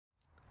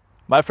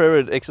My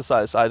favorite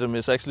exercise item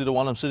is actually the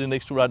one I'm sitting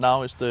next to right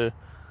now. It's the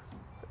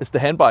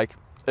hand bike.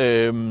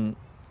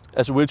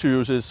 As a wheelchair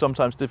user, it's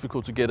sometimes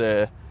difficult to get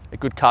a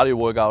good cardio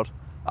workout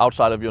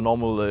outside of your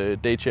normal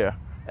day chair,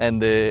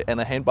 and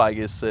a hand bike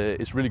is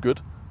really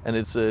good. And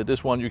it's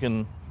this one you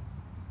can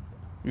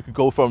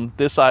go from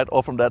this side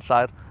or from that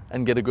side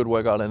and get a good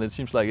workout. And it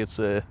seems like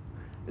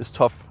it's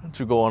tough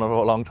to go on for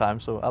a long time,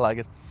 so I like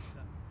it.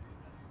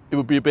 It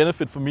would be a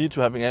benefit for me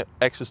to having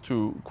access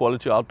to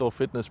quality outdoor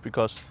fitness,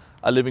 because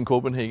I live in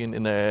Copenhagen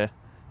in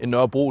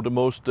Nørrebro, the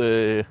most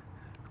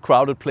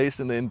crowded place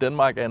in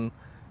Denmark, and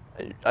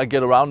I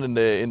get around in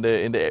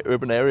the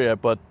urban area,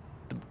 but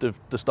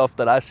the stuff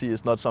that I see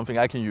is not something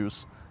I can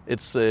use.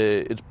 It's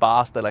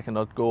bars that I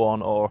cannot go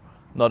on, or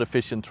not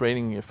efficient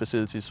training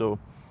facilities. So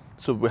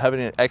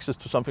having access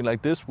to something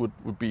like this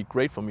would be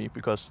great for me,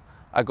 because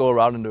I go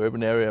around in the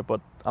urban area,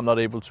 but I'm not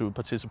able to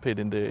participate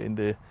in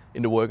the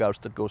workouts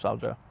that goes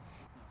out there.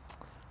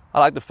 I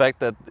like the fact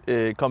that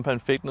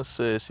Compound Fitness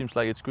seems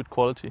like it's good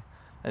quality,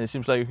 and it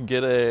seems like you can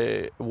get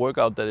a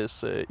workout that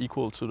is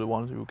equal to the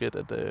ones you get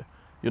at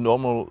your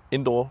normal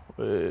indoor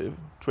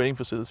training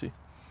facility.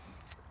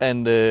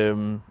 And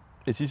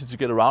it's easy to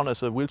get around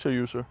as a wheelchair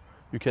user.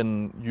 You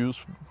can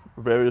use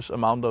various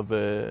amount of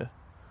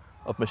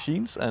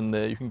machines, and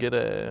you can get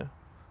an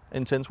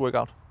intense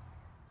workout.